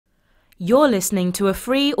You're listening to a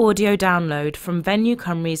free audio download from Venue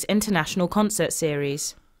Cymru's International Concert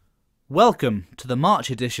Series. Welcome to the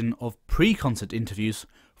March edition of pre-concert interviews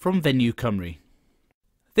from Venue Cymru.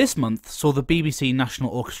 This month saw the BBC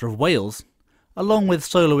National Orchestra of Wales, along with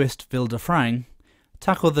soloist Vilde Frang,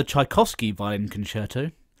 tackle the Tchaikovsky Violin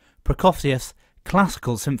Concerto, Prokofiev's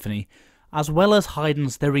Classical Symphony, as well as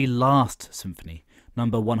Haydn's very last symphony,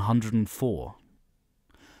 No.104.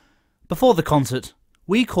 Before the concert,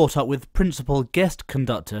 we caught up with principal guest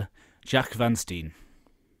conductor Jac van Steen.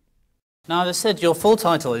 Now, as I said, your full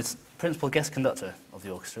title is Principal Guest Conductor of the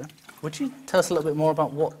Orchestra. Would you tell us a little bit more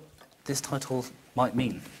about what this title might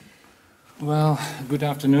mean? Well, good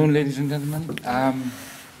afternoon, ladies and gentlemen. The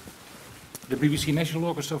BBC National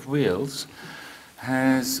Orchestra of Wales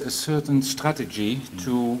has a certain strategy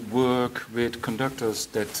to work with conductors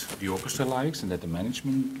that the orchestra likes and that the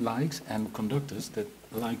management likes, and conductors that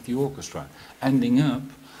like the orchestra, ending up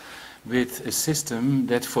with a system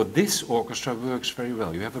that for this orchestra works very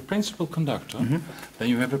well. You have a principal conductor, then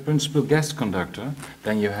you have a principal guest conductor,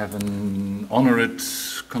 then you have an honored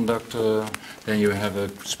conductor, then you have a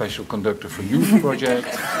special conductor for youth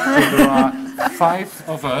project. So there are 5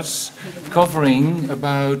 of us covering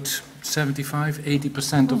about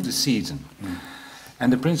 75–80% of the season.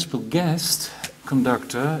 And the principal guest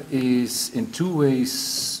conductor is in 2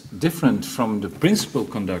 ways different from the principal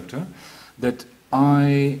conductor, that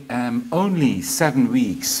I am only 7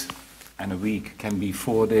 weeks, and a week can be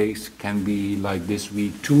 4 days, can be like this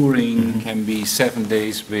week touring, can be 7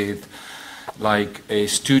 days with like a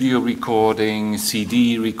studio recording,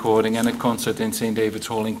 CD recording, and a concert in St. David's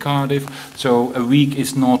Hall in Cardiff. So a week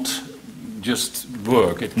is not just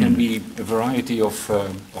work, it can be a variety of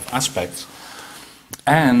aspects.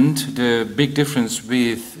 And the big difference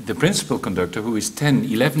with the principal conductor, who is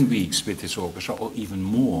 10–11 weeks with his orchestra, or even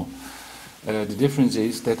more, the difference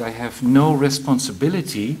is that I have no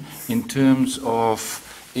responsibility in terms of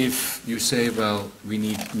if you say, well, we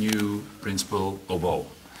need new principal oboe,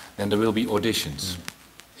 then there will be auditions.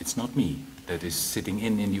 It's not me that is sitting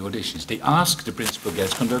in the auditions. They ask the principal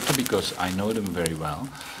guest conductor, because I know them very well,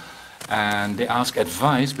 and they ask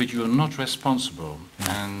advice, but you are not responsible.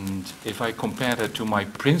 And if I compare that to my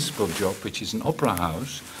principal job, which is an opera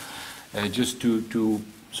house, just to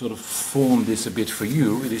sort of form this a bit for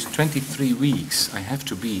you, it is 23 weeks I have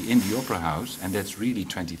to be in the opera house, and that's really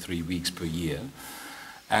 23 weeks per year.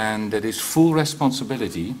 And that is full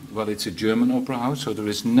responsibility. Well, it's a German opera house, so there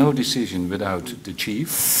is no decision without the chief.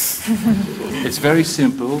 It's very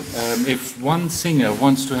simple. If one singer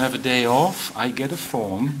wants to have a day off, I get a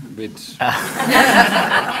form with,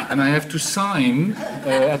 and I have to sign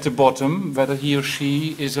at the bottom whether he or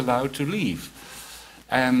she is allowed to leave.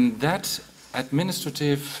 And that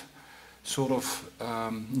administrative sort of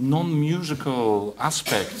non-musical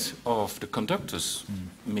aspect of the conductor's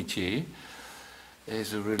métier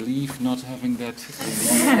is a relief not having that in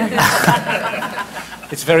the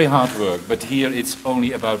UK. It's very hard work, but here it's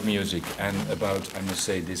only about music and about, I must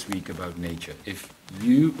say this week, about nature. If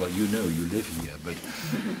you, well, you know, you live here, but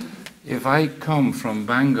if I come from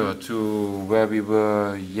Bangor to where we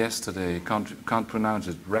were yesterday, can't pronounce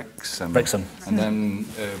it, Wrexham, and then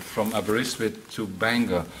from Aberystwyth to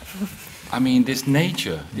Bangor, I mean, this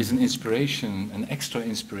nature is an inspiration, an extra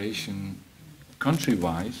inspiration,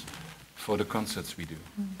 country-wise, for the concerts we do.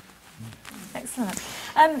 Excellent.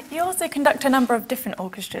 You also conduct a number of different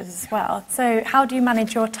orchestras as well. So how do you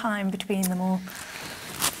manage your time between them all?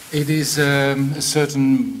 It is a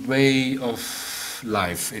certain way of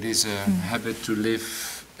life. It is a habit to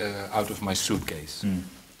live out of my suitcase.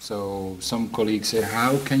 So some colleagues say,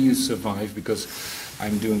 how can you survive? Because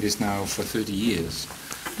I'm doing this now for 30 years.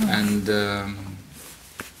 And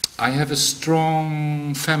I have a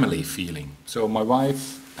strong family feeling. So my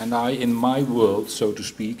wife and I, in my world, so to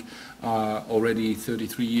speak, are already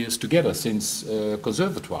 33 years together since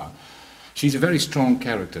conservatoire. She's a very strong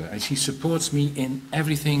character, and she supports me in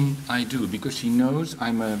everything I do, because she knows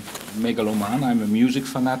I'm a megaloman, I'm a music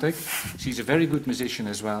fanatic. She's a very good musician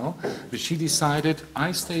as well, but she decided,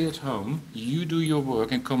 I stay at home, you do your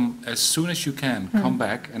work, and come as soon as you can, come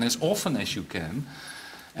back, and as often as you can,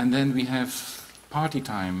 and then we have party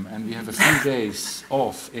time, and we have a few days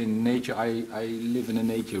off in nature. I live in a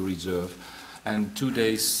nature reserve, and 2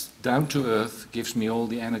 days down to earth gives me all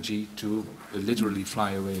the energy to literally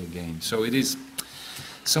fly away again. So it is,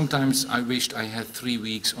 sometimes I wished I had 3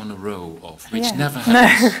 weeks on a row off, which never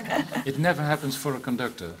happens. It never happens for a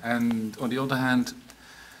conductor. And on the other hand,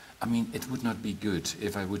 I mean, it would not be good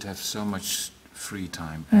if I would have so much free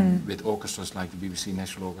time. And with orchestras like the BBC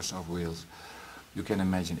National Orchestra of Wales, you can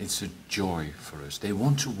imagine it's a joy for us. They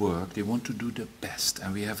want to work, they want to do the best,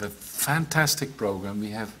 and we have a fantastic program,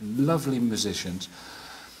 we have lovely musicians.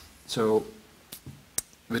 So,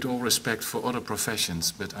 with all respect for other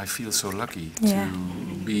professions, but I feel so lucky to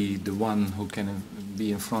be the one who can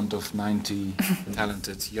be in front of 90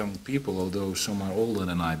 talented young people, although some are older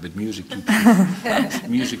than I, but music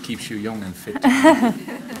keeps you young and fit.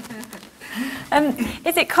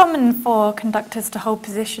 Is it common for conductors to hold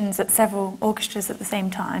positions at several orchestras at the same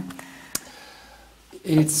time?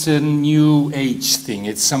 It's a new age thing.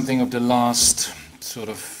 It's something of the last sort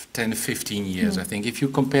of 10, 15 years, I think. If you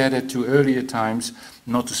compare that to earlier times,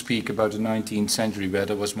 not to speak about the 19th century where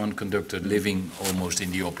there was one conductor living almost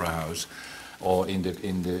in the opera house or in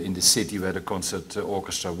the city where the concert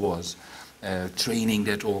orchestra was, training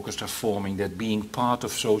that orchestra, forming that, being part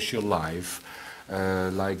of social life,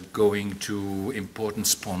 like going to important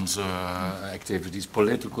sponsor activities,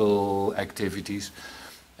 political activities.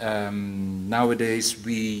 Nowadays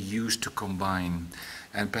we used to combine,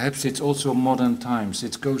 and perhaps it's also modern times.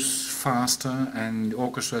 It goes faster, and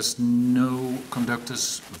orchestras know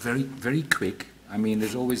conductors very, very quick. I mean,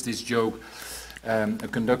 there's always this joke, a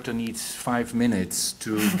conductor needs 5 minutes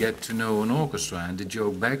to get to know an orchestra, and the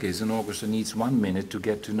joke back is an orchestra needs 1 minute to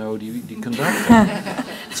get to know the conductor.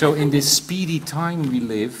 So in this speedy time we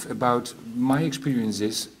live, about my experience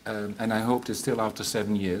is, and I hope that still after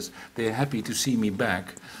 7 years, they're happy to see me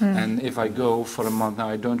back. And if I go for a month now,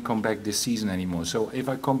 I don't come back this season anymore. So if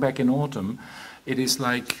I come back in autumn, it is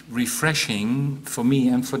like refreshing for me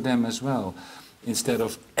and for them as well. Instead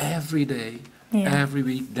of every day, every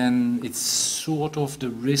week, then it's sort of the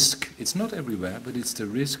risk, it's not everywhere, but it's the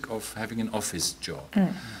risk of having an office job.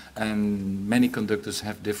 And many conductors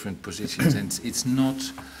have different positions, and it's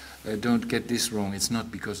not, don't get this wrong, it's not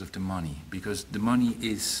because of the money, because the money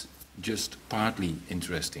is just partly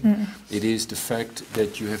interesting. It is the fact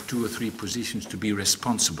that you have 2 or 3 positions to be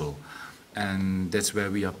responsible, and that's where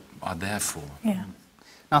we are there for.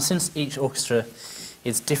 Now, since each orchestra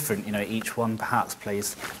is different, you know, each one perhaps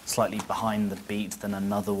plays slightly behind the beat than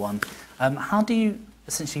another one. How do you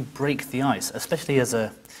essentially break the ice, especially as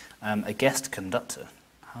a guest conductor?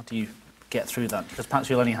 How do you get through that? Because perhaps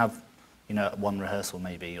you'll only have, you know, 1 rehearsal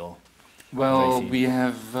maybe, or... Well, we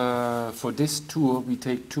have, for this tour, we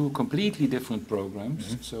take 2 completely different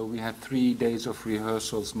programs. So we have 3 days of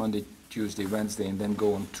rehearsals, Monday, Tuesday, Wednesday, and then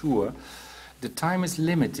go on tour. The time is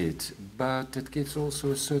limited, but it gives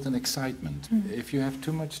also a certain excitement. If you have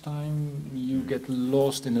too much time, you get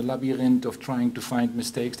lost in a labyrinth of trying to find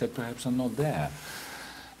mistakes that perhaps are not there.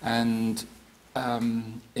 And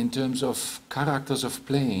in terms of characters of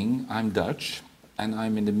playing, I'm Dutch, and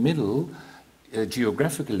I'm in the middle,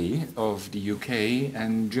 geographically, of the UK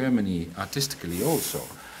and Germany, artistically also.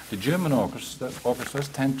 The German orchestras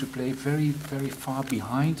tend to play very, very far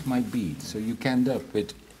behind my beat, so you end up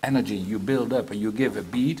with energy, you build up and you give a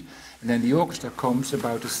beat, and then the orchestra comes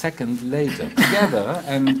about a second later together,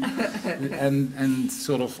 and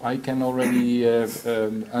sort of I can already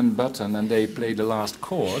unbutton and they play the last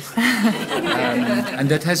chord, and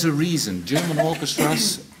that has a reason. German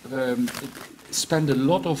orchestras spend a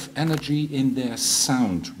lot of energy in their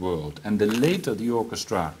sound world, and the later the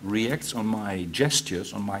orchestra reacts on my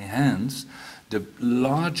gestures, on my hands, the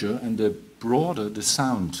larger and the broader the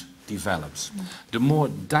sound develops. The more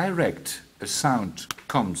direct a sound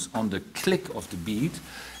comes on the click of the beat,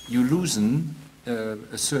 you loosen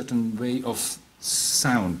a certain way of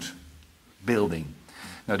sound building.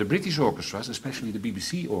 Now the British orchestras, especially the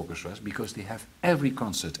BBC orchestras, because they have every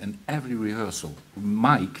concert and every rehearsal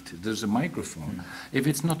mic'd, there's a microphone. If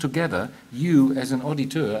it's not together, you as an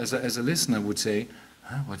auditor, as a listener would say,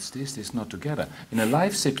 what's this? This is not together. In a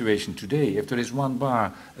live situation today, if there is one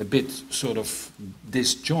bar a bit sort of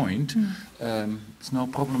disjoint, it's no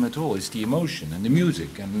problem at all. It's the emotion and the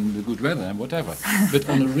music and the good weather and whatever. But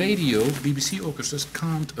on the radio, BBC orchestras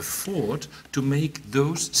can't afford to make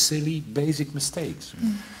those silly basic mistakes.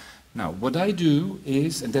 Now, what I do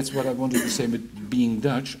is, and that's what I wanted to say with being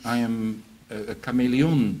Dutch, I am a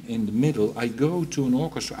chameleon in the middle. I go to an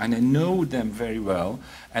orchestra and I know them very well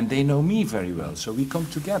and they know me very well, so we come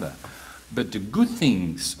together. But the good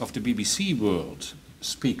things of the BBC world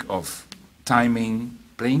speak of timing,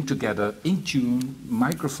 playing together, in tune,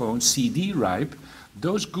 microphone, CD ripe.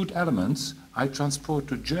 Those good elements I transport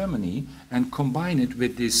to Germany and combine it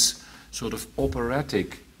with this sort of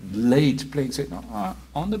operatic late playing, say,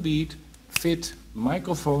 on the beat, fit.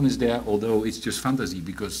 Microphone is there, although it's just fantasy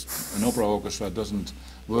because an opera orchestra doesn't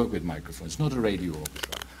work with microphone. It's not a radio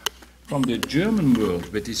orchestra. From the German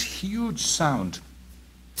world, with this huge sound,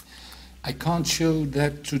 I can't show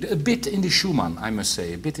that to a bit in the Schumann, I must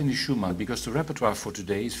say, a bit in the Schumann, because the repertoire for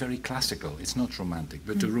today is very classical, it's not romantic.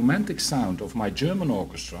 But the romantic sound of my German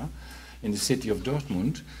orchestra in the city of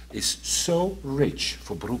Dortmund is so rich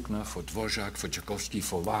for Bruckner, for Dvorak, for Tchaikovsky,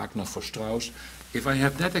 for Wagner, for Strauss. If I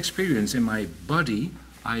have that experience in my body,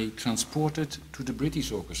 I transport it to the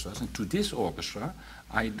British orchestras, and to this orchestra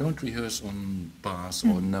I don't rehearse on bars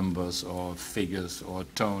or numbers or figures or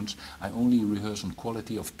tones. I only rehearse on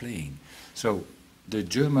quality of playing. So the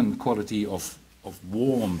German quality of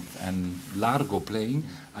warmth and largo playing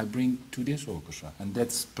I bring to this orchestra, and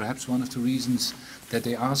that's perhaps one of the reasons that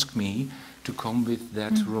they ask me to come with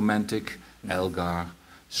that romantic Elgar,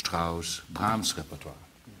 Strauss, Brahms repertoire.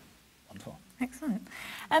 Wonderful. Excellent.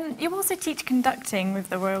 You also teach conducting with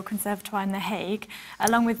the Royal Conservatoire in The Hague,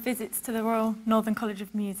 along with visits to the Royal Northern College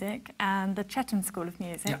of Music and the Chatham School of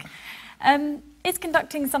Music. Yeah. Is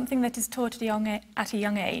conducting something that is taught at a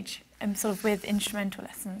young age, sort of with instrumental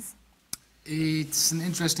lessons? It's an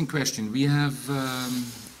interesting question. We have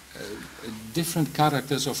different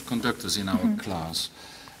characters of conductors in our class.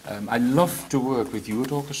 I love to work with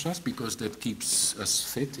youth orchestras because that keeps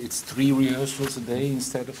us fit. It's 3 rehearsals a day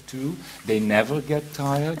instead of 2. They never get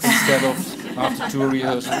tired instead of after 2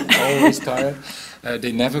 rehearsals, always tired.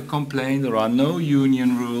 They never complain. There are no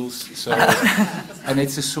union rules. So, and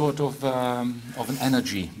it's a sort of an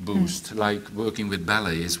energy boost. Like working with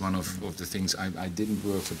ballet is one of the things. I didn't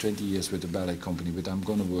work for 20 years with the ballet company, but I'm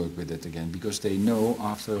going to work with it again because they know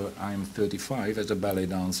after I'm 35 as a ballet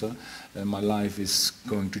dancer, my life is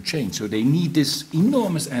going to change. So they need this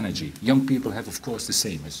enormous energy. Young people have, of course, the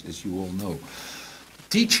same, as you all know.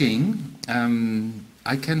 Teaching,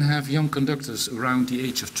 I can have young conductors around the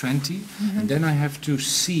age of 20, and then I have to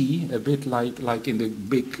see a bit like in the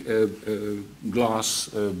big glass,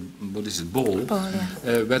 what is it, ball,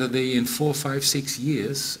 whether they in 4, 5, 6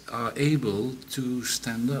 years are able to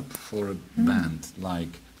stand up for a band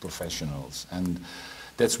like professionals. And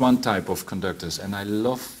that's one type of conductors, and I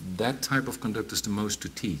love that type of conductors the most to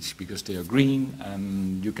teach because they are green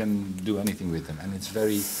and you can do anything with them, and it's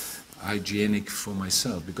very hygienic for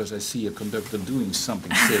myself because I see a conductor doing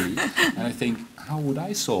something silly and I think, how would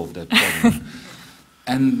I solve that problem?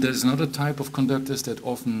 And there's another type of conductors that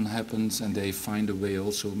often happens, and they find a way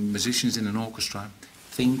also. Musicians in an orchestra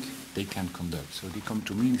think they can conduct, so they come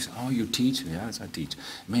to me and say, oh, you teach? Yes, I teach.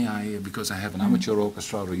 May I, because I have an amateur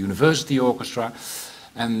orchestra or a university orchestra,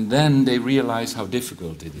 and then they realize how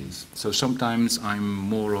difficult it is. So sometimes I'm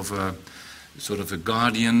more of a sort of a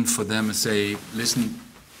guardian for them and say, listen,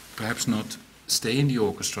 perhaps not stay in the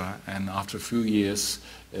orchestra, and after a few years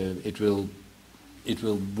it will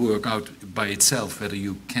work out by itself whether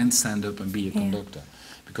you can stand up and be a conductor,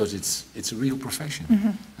 because it's a real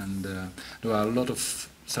profession. And there are a lot of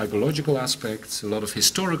psychological aspects, a lot of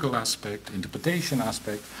historical aspect, interpretation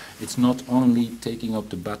aspect. It's not only taking up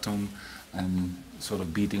the baton and sort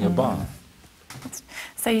of beating a bar.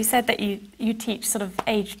 So you said that you teach sort of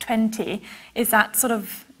age 20. Is that sort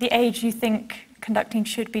of the age you think conducting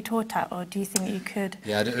should be taught at, or do you think you could?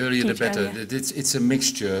 Yeah, the earlier the better. It's a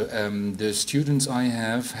mixture. The students I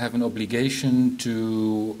have an obligation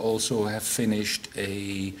to also have finished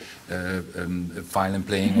a violin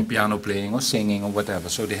playing or piano playing or singing or whatever.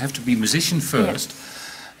 So they have to be musician first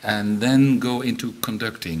and then go into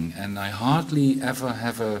conducting. And I hardly ever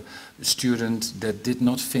have a student that did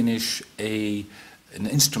not finish an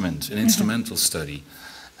instrumental study.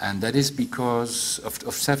 And that is because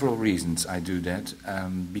of several reasons I do that.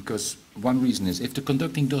 Because one reason is, if the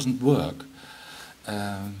conducting doesn't work,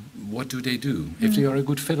 what do? If they are a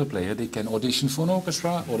good fiddle player, they can audition for an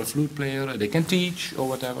orchestra, or a flute player, they can teach, or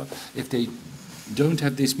whatever. If they don't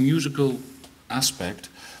have this musical aspect,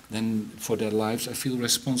 then for their lives I feel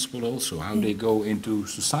responsible also, how they go into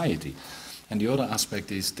society. And the other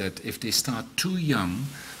aspect is that if they start too young,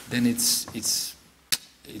 then it's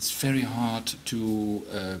very hard to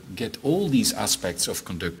get all these aspects of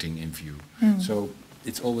conducting in view. So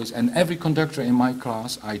it's always, and every conductor in my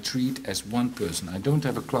class I treat as one person. I don't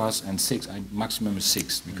have a class and maximum is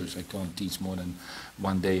 6, because I can't teach more than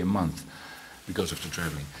 1 day a month because of the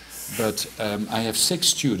traveling. But I have 6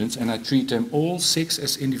 students, and I treat them all 6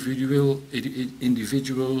 as individual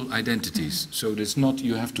identities. So it's not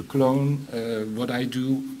you have to clone what I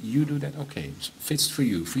do, you do that, okay, it fits for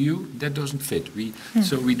you. For you, that doesn't fit.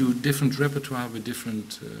 So we do different repertoire with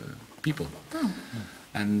different people.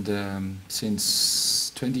 And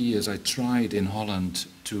since 20 years I tried in Holland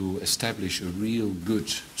to establish a real good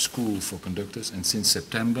school for conductors, and since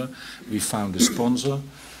September we found a sponsor.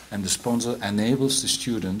 And the sponsor enables the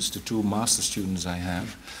students, the 2 master students I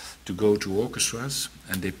have, to go to orchestras,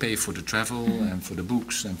 and they pay for the travel and for the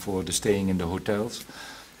books and for the staying in the hotels.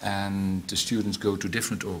 And the students go to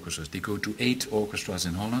different orchestras. They go to 8 orchestras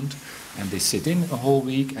in Holland, and they sit in a whole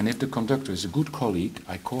week. And if the conductor is a good colleague,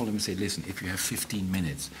 I call him and say, listen, if you have 15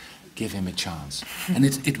 minutes, give him a chance. And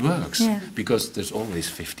it works, because there's always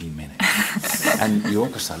 15 minutes. And the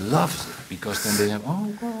orchestra loves it, because then they have,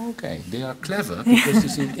 oh, well, okay, they are clever, because you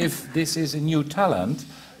see, if this is a new talent,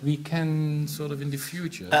 we can sort of in the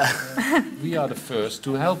future, we are the first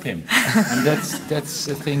to help him. And that's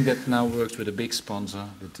a thing that now works with a big sponsor.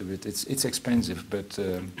 It's expensive, but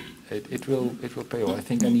it will pay off. I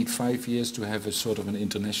think I need 5 years to have a sort of an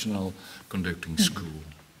international conducting school.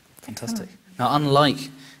 Fantastic. Now, unlike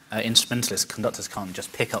instrumentalists, conductors can't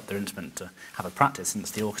just pick up their instrument to have a practice, since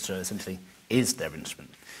the orchestra essentially is their instrument.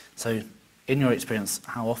 So, in your experience,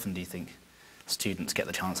 how often do you think students get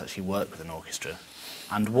the chance to actually work with an orchestra?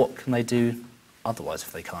 And what can they do otherwise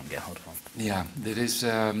if they can't get hold of one? Yeah,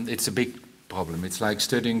 it's a big problem. It's like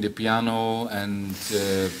studying the piano and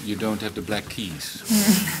you don't have the black keys.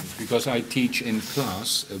 Because I teach in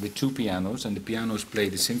class with 2 pianos, and the pianos play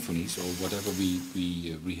the symphonies or whatever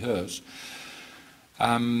we rehearse.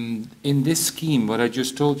 In this scheme, what I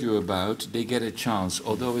just told you about, they get a chance,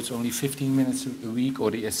 although it's only 15 minutes a week,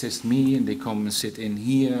 or they assist me and they come and sit in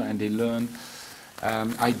here and they learn.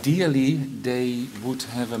 Ideally, they would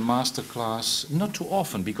have a master class, not too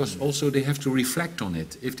often, because also they have to reflect on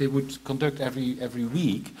it. If they would conduct every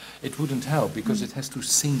week, it wouldn't help, because it has to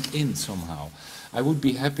sink in somehow. I would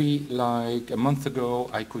be happy, like a month ago,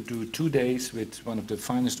 I could do 2 days with one of the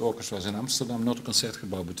finest orchestras in Amsterdam, not a Concerto,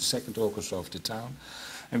 but the second orchestra of the town.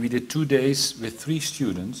 And we did 2 days with 3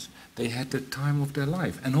 students. They had the time of their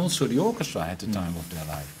life, and also the orchestra had the time of their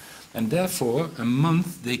life. And therefore, a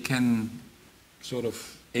month they can sort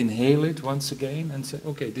of inhale it once again and say,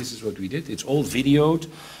 okay, this is what we did. It's all videoed,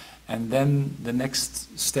 and then the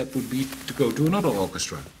next step would be to go to another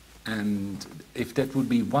orchestra. And if that would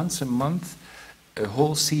be once a month, a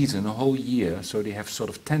whole season, a whole year, so they have sort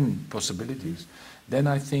of 10 possibilities, then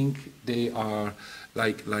I think they are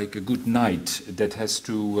like a good knight that has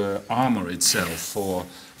to armor itself for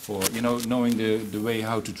you know, knowing the way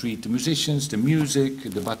how to treat the musicians, the music,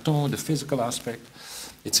 the baton, the physical aspect.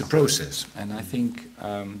 It's a process, and I think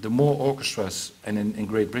the more orchestras, and in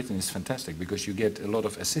Great Britain it's fantastic, because you get a lot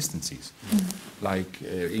of assistancies. Like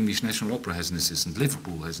English National Opera has an assistant,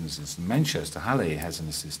 Liverpool has an assistant, Manchester, Halle has an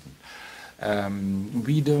assistant.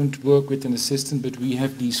 We don't work with an assistant, but we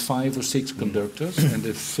have these 5 or 6 conductors, and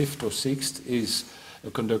the 5th or 6th is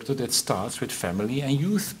a conductor that starts with family and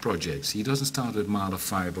youth projects. He doesn't start with Mahler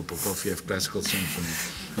 5 or Prokofiev Classical Symphony.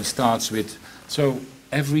 He starts with...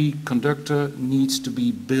 Every conductor needs to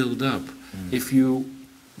be built up. If you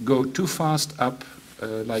go too fast up,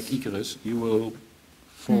 like Icarus, you will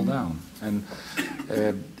fall down. And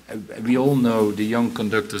we all know the young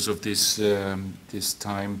conductors of this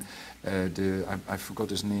time. I forgot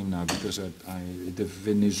his name now, because the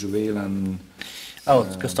Venezuelan... Oh,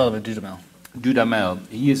 Gustavo Dudamel. Dudamel.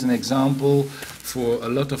 He is an example for a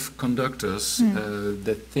lot of conductors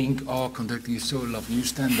that think, oh, conducting is so lovely, you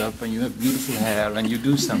stand up and you have beautiful hair and you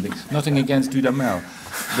do something. Nothing against Dudamel,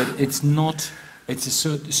 but it's not, it's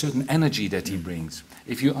a certain energy that he brings.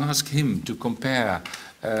 If you ask him to compare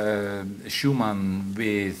Schumann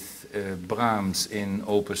with Brahms in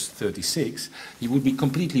Opus 36, he would be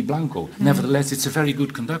completely blanco. Nevertheless, it's a very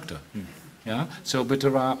good conductor. Yeah. So, but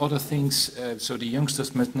there are other things. So the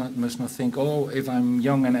youngsters must not think, oh, if I'm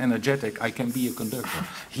young and energetic, I can be a conductor.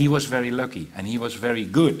 He was very lucky, and he was very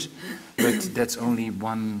good. But that's only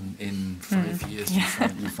 1 in 5 years you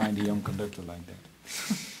find a young conductor like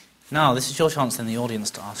that. Now, this is your chance in the audience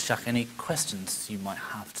to ask Jac any questions you might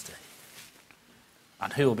have today.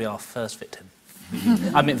 And who will be our first victim?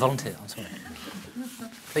 I mean, volunteer. I'm sorry.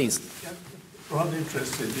 Please. Rather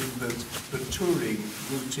interested in the touring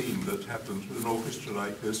routine that happens with an orchestra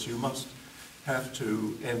like this. You must have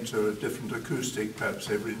to enter a different acoustic perhaps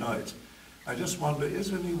every night. I just wonder,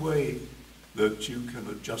 is there any way that you can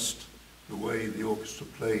adjust the way the orchestra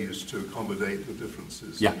plays to accommodate the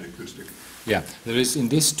differences in the acoustic? Yeah, there is in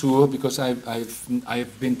this tour, because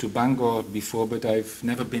I've been to Bangor before, but I've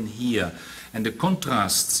never been here. And the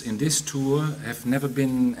contrasts in this tour have never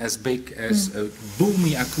been as big as a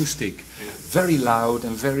boomy acoustic, very loud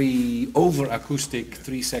and very over acoustic,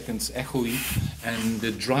 3 seconds echoey, and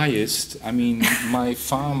the driest. I mean, my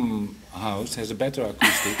farmhouse has a better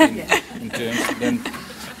acoustic in terms than.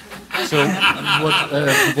 So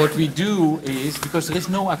what we do is, because there is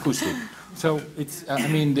no acoustic, So it's, I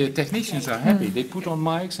mean, the technicians are happy. They put on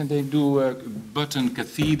mics and they do Button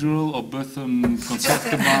Cathedral or Button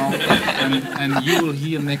Concerto, and you will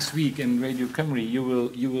hear next week in Radio Cymru, you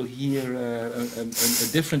will hear a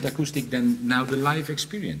different acoustic than now the live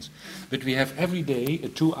experience. But we have every day a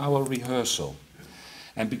 2-hour rehearsal.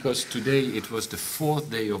 And because today it was the 4th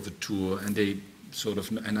day of the tour, and they sort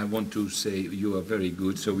of, and I want to say you are very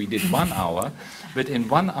good, so we did 1 hour, but in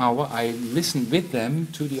 1 hour I listened with them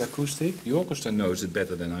to the acoustic. The orchestra knows it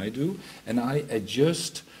better than I do, and I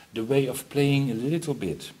adjust the way of playing a little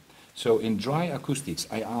bit. So in dry acoustics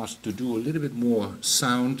I asked to do a little bit more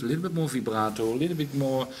sound, a little bit more vibrato, a little bit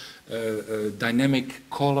more dynamic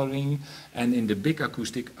coloring, and in the big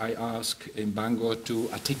acoustic I ask in Bangor to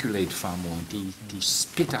articulate far more, to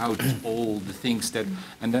spit out all the things that,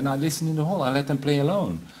 and then I listen in the hall, I let them play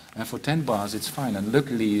alone. And for 10 bars it's fine, and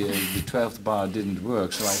luckily the 12th bar didn't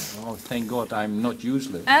work, so oh thank God I'm not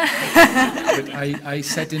useless. But I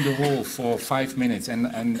sat in the hall for 5 minutes,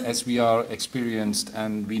 and as we are experienced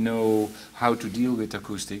and we know how to deal with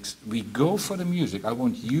acoustics, we go for the music. I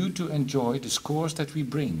want you to enjoy the scores that we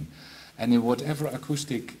bring, and in whatever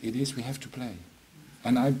acoustic it is we have to play.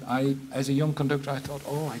 And I as a young conductor I thought,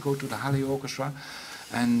 oh, I go to the Halle Orchestra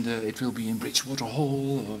and it will be in Bridgewater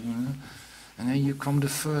Hall, or, you know. And then you come the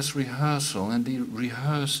first rehearsal, and they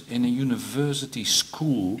rehearse in a university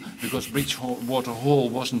school because Bridgewater Hall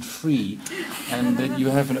wasn't free, and then you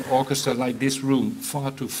have an orchestra like this room,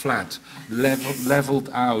 far too flat, leveled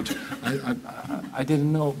out. I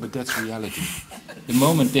didn't know, but that's reality. The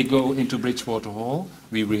moment they go into Bridgewater Hall,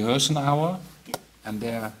 we rehearse an hour, and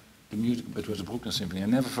there the music, it was a Bruckner Symphony. I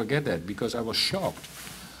never forget that because I was shocked.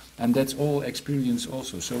 And that's all experience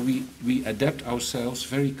also. So we adapt ourselves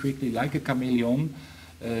very quickly, like a chameleon,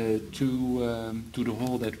 to the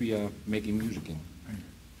hall that we are making music in.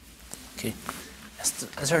 Okay.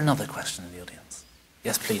 Is there another question in the audience?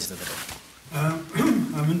 Yes, please, David.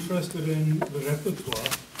 I'm interested in the repertoire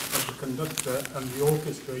of the conductor and the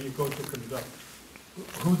orchestra you go to conduct.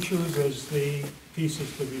 Who chooses the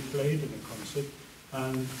pieces to be played in a concert,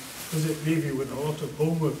 and does it leave you with a lot of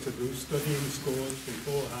homework to do, studying scores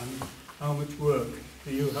beforehand? How much work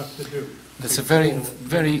do you have to do? That's a very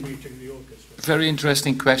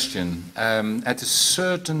interesting question. At a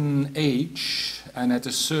certain age and at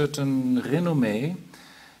a certain renommee,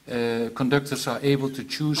 conductors are able to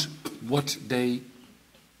choose what they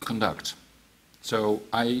conduct. So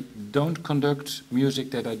I don't conduct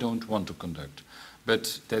music that I don't want to conduct,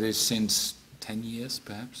 but that is since 10 years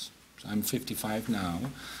perhaps. So I'm 55 now.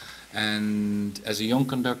 And as a young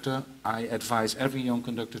conductor, I advise every young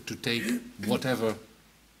conductor to take whatever,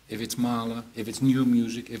 if it's Mahler, if it's new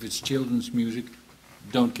music, if it's children's music,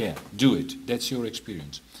 don't care, do it, that's your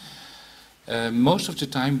experience. Most of the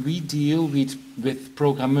time we deal with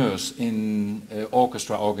programmeurs in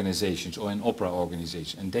orchestra organizations or in opera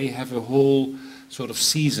organizations, and they have a whole sort of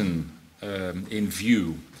season in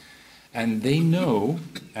view. And they know,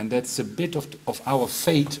 and that's a bit of our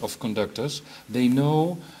fate of conductors, they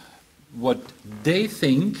know what they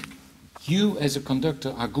think you as a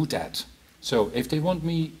conductor are good at. So if they want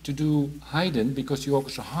me to do Haydn, because the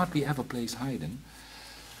orchestra hardly ever plays Haydn,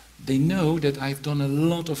 they know that I've done a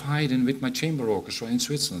lot of Haydn with my chamber orchestra in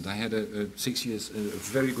Switzerland. I had 6 years a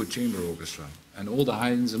very good chamber orchestra, and all the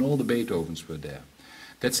Haydns and all the Beethovens were there.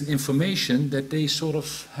 That's an information that they sort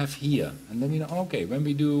of have here. And then you know, okay, when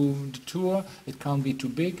we do the tour, it can't be too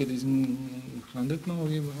big, it is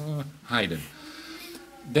Haydn.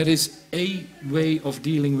 That is a way of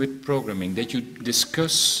dealing with programming, that you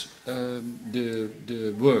discuss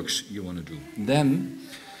the works you want to do. Then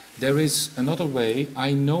there is another way.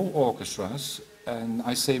 I know orchestras, and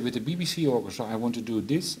I say with the BBC orchestra I want to do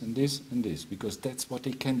this and this and this, because that's what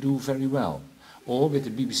they can do very well. Or with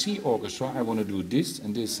the BBC orchestra I want to do this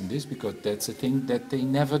and this and this, because that's a thing that they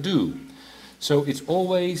never do. So it's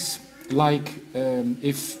always like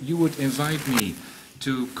if you would invite me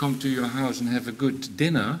to come to your house and have a good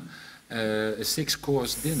dinner, a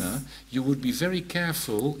 6-course dinner, you would be very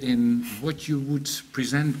careful in what you would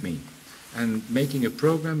present me. And making a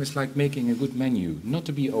program is like making a good menu, not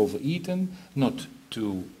to be overeaten, not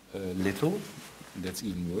too little, that's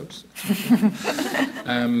even worse.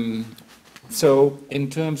 So in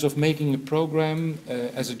terms of making a program,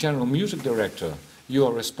 as a general music director,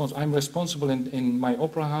 I'm responsible in my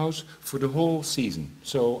opera house for the whole season.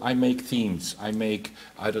 So I make themes. I make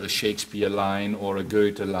either a Shakespeare line or a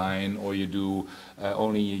Goethe line, or you do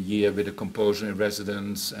only a year with a composer in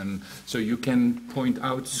residence. And so you can point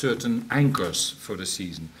out certain anchors for the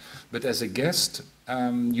season. But as a guest,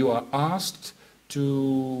 you are asked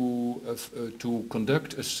to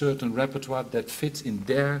conduct a certain repertoire that fits in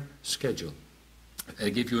their schedule. I'll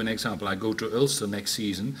give you an example. I go to Ulster next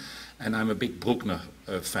season, and I'm a big Bruckner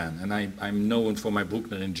fan, and I'm known for my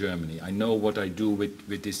Bruckner in Germany. I know what I do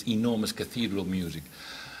with this enormous cathedral music.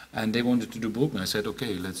 And they wanted to do Bruckner. I said,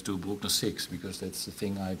 okay, let's do Bruckner 6, because that's the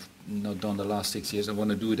thing I've not done the last 6 years. I want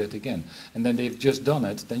to do that again. And then they've just done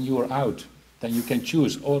it, then you are out. Then you can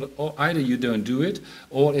choose, or either you don't do it,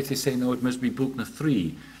 or if they say, no, it must be Bruckner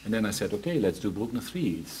 3. And then I said, okay, let's do Bruckner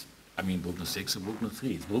 3. Bruckner 6 or Bruckner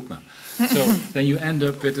 3, it's Bruckner. So then you end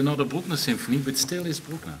up with another Bruckner symphony, but still is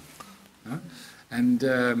Bruckner. Huh? And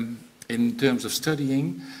in terms of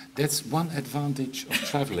studying, that's one advantage of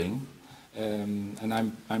traveling. And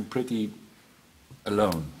I'm pretty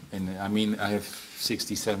alone. I have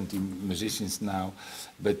 60, 70 musicians now,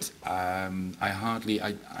 but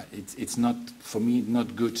it's not, for me,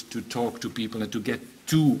 not good to talk to people and to get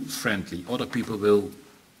too friendly. Other people will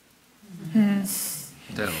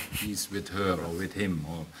tell, he's with her or with him,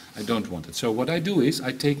 or I don't want it. So what I do is,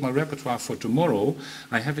 I take my repertoire for tomorrow,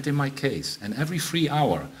 I have it in my case, and every free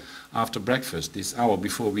hour after breakfast, this hour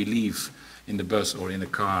before we leave in the bus or in the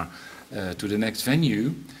car, to the next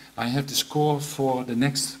venue, I have the score for the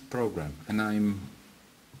next program, and I'm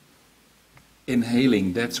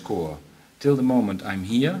inhaling that score till the moment I'm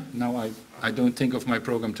here. Now I don't think of my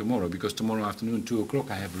program tomorrow, because tomorrow afternoon, 2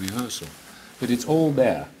 o'clock, I have a rehearsal. But it's all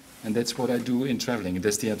there, and that's what I do in traveling. And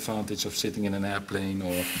that's the advantage of sitting in an airplane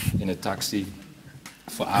or in a taxi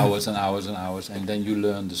for hours and hours and hours, and then you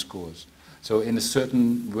learn the scores. So in a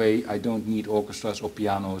certain way, I don't need orchestras or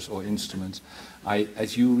pianos or instruments.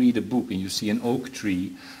 As you read a book and you see an oak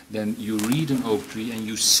tree, then you read an oak tree and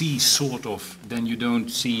you see sort of, then you don't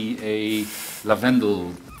see a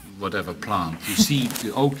lavendel whatever plant, you see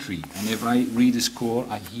the oak tree. And if I read a score,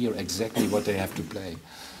 I hear exactly what they have to play.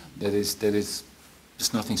 There's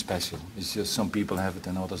nothing special. It's just some people have it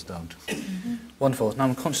and others don't. Wonderful. Now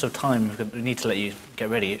I'm conscious of time, we need to let you get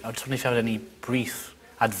ready. I just wonder if you have any brief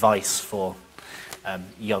advice for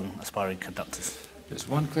young aspiring conductors. There's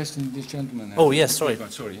one question this gentleman has. Oh yes, sorry.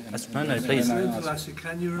 Sorry. No, please.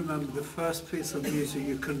 Can you remember the first piece of music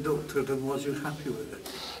you conducted, and was you happy with it?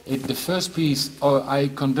 The first piece I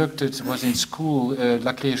conducted was in school,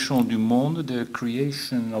 La Création du Monde, the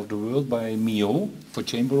creation of the world by Mio for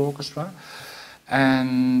chamber orchestra.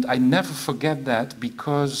 And I never forget that,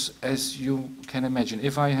 because as you can imagine,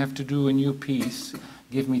 if I have to do a new piece,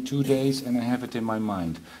 give me 2 days and I have it in my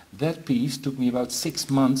mind. That piece took me about 6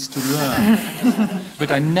 months to learn,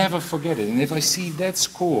 but I never forget it. And if I see that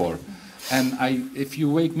score, and if you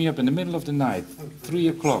wake me up in the middle of the night, 3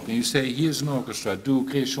 o'clock, and you say, here's an orchestra, do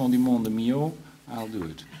Création du Monde Mio, I'll do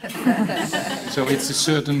it. So it's a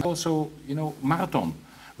certain, also, marathon,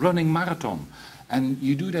 running marathon. And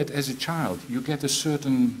you do that as a child, you get a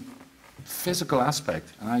certain physical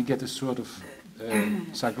aspect, and I get a sort of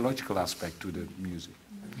psychological aspect to the music.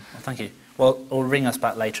 Well, thank you. Well, ring us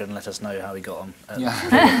back later and let us know how we got on.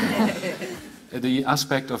 The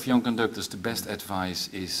aspect of young conductors, the best advice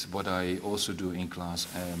is what I also do in class,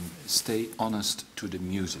 stay honest to the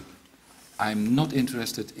music. I'm not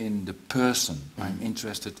interested in the person, I'm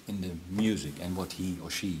interested in the music and what he or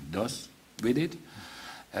she does with it.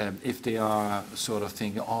 If they are sort of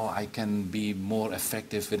thinking, oh, I can be more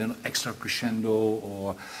effective with an extra crescendo,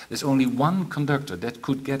 or there's only one conductor that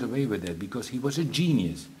could get away with it because he was a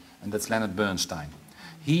genius, and that's Leonard Bernstein.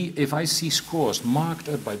 If I see scores marked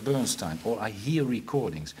up by Bernstein, or I hear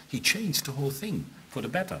recordings, he changed the whole thing for the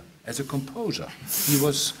better as a composer.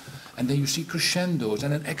 And then you see crescendos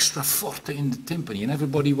and an extra forte in the timpani, and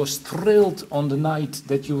everybody was thrilled on the night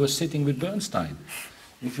that you were sitting with Bernstein.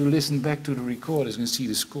 If you listen back to the recordings and see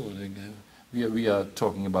the score, we are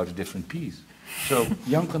talking about a different piece. So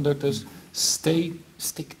young conductors, stick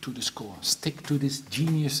to the score, stick to these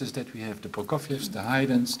geniuses that we have, the Prokofievs, the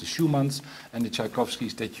Haydyns, the Schumanns, and the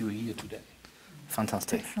Tchaikovskys that you hear today.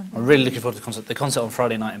 Fantastic. I'm really looking forward to the concert. The concert on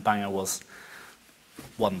Friday night in Bangor was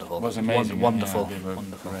wonderful. It was amazing. Wonderful. Yeah, they were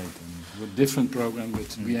wonderful. Great. And a different program,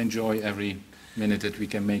 but we enjoy every minute that we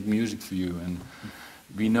can make music for you. And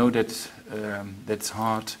we know that that's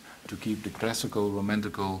hard to keep the classical,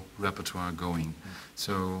 romantical repertoire going.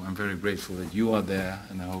 So I'm very grateful that you are there,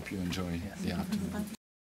 and I hope you enjoy the afternoon.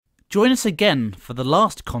 Join us again for the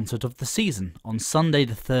last concert of the season on Sunday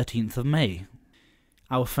the 13th of May.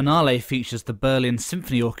 Our finale features the Berlin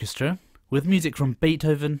Symphony Orchestra with music from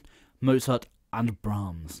Beethoven, Mozart and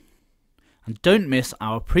Brahms. And don't miss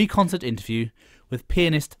our pre-concert interview with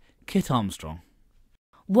pianist Kit Armstrong.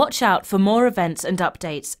 Watch out for more events and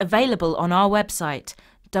updates available on our website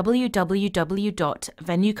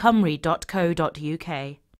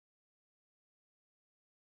www.venuecymru.co.uk.